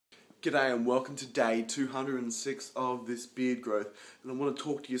G'day and welcome to day 206 of this beard growth, and I want to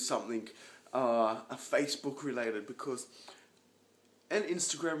talk to you something Facebook related and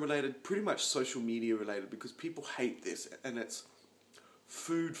Instagram related, pretty much social media related, because people hate this, and it's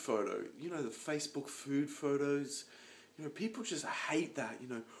food photo. You know, the Facebook food photos. You know, people just hate that. You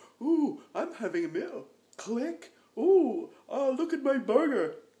know, ooh, I'm having a meal. Click. Ooh, oh, look at my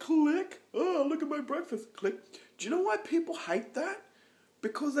burger. Click. Oh, look at my breakfast. Click. Do you know why people hate that?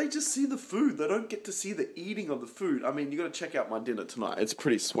 Because they just see the food. They don't get to see the eating of the food. I mean, you got to check out my dinner tonight. It's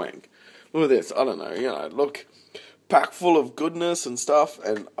pretty swank. Look at this. I don't know. You know, look, packed full of goodness and stuff,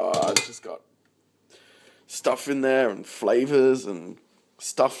 and it's just got stuff in there and flavors and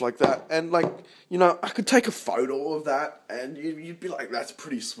stuff like that. And like, you know, I could take a photo of that, and you'd be like, "That's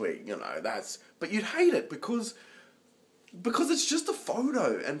pretty sweet," you know. But you'd hate it because it's just a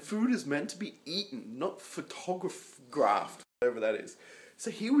photo, and food is meant to be eaten, not photographed, whatever that is. So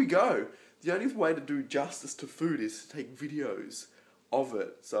here we go. The only way to do justice to food is to take videos of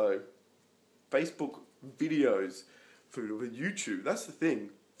it. So Facebook videos, food with YouTube. That's the thing.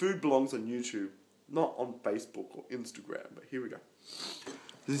 Food belongs on YouTube, not on Facebook or Instagram. But here we go.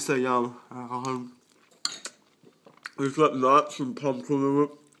 This is so yum. It's got nuts and pumpkin in it.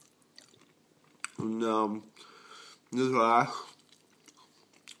 And there's rice.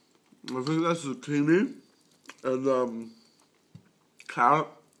 I think that's zucchini. And carrot,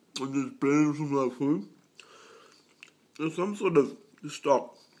 and there's beans and like food. There's some sort of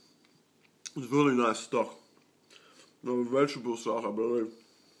stock. It's really nice stock. No, vegetable stock, I believe.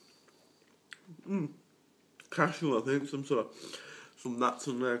 Cashew, I think. Some nuts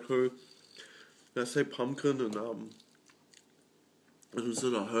in there too. I say pumpkin and there's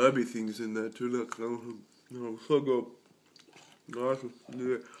some sort of herby things in there too. Look, you know, so good. Nice.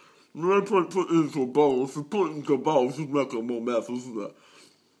 Yeah. I'm going to put it into a bowl. If you put it into a bowl, it's just making more mess, isn't it?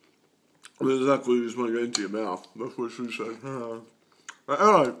 I mean, exactly, you just want to get into your mouth. That's what she said.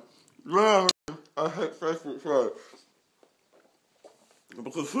 Anyway, I hate Facebook photos.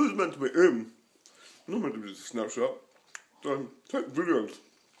 Because food's meant to be in. Not meant to be just a snapshot. So, take videos.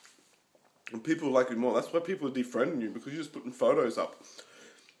 And people like it more. That's why people are defriending you, because you're just putting photos up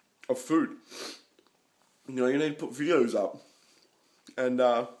of food. You know, you need to put videos up. And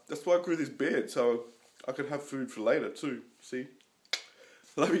that's why I grew this beard, so I could have food for later too. See?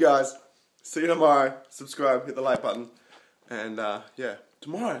 Love you guys. See you tomorrow. Subscribe, hit the like button. And yeah,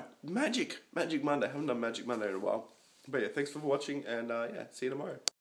 tomorrow, Magic Monday. I haven't done Magic Monday in a while. But yeah, thanks for watching, and yeah, see you tomorrow.